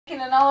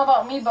an All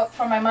About Me book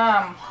for my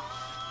mom.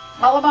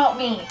 All about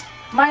me.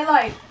 My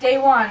life. Day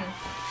 1.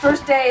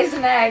 First day is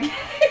an egg.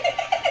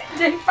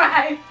 Day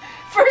 5.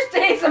 First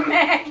day is a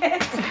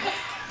maggot.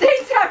 Day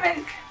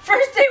 7.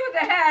 First day with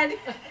a head.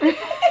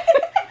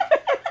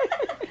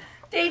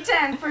 Day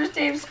 10. First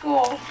day of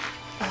school.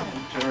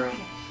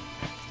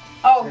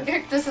 Oh,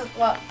 here, this is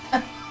what.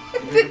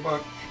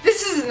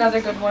 This is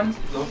another good one.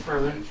 A little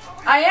further.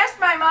 I asked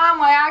my mom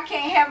why I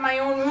can't have my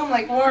own room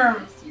like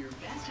Worm.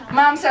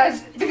 Mom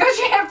says, because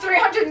you have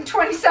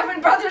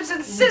 327 brothers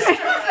and sisters,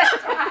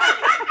 that's why.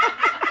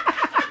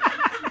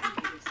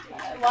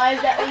 Why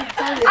is that one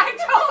funny? I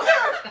told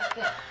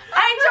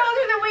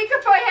her that we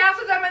could put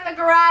half of them in the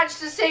garage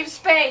to save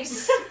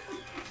space.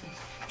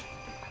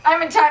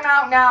 I'm in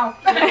timeout now.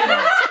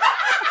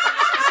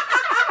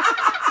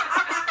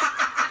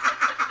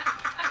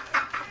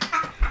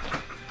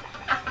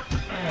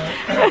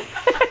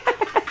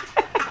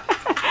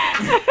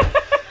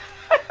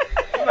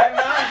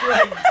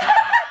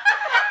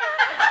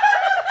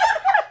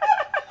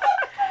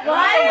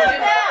 Why is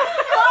that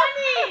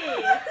funny?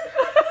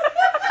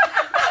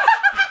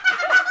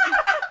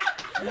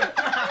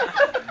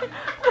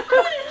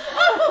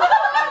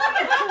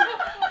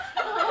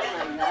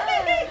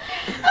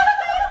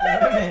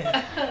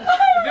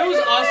 If it was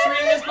us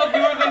reading this book, we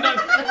would have been done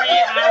 3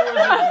 hours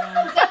ago.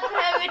 Someone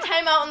having a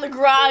timeout in the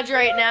garage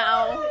right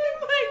now. Oh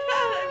my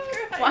God,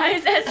 I'm crying. Why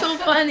is that so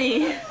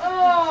funny?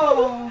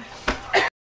 Oh.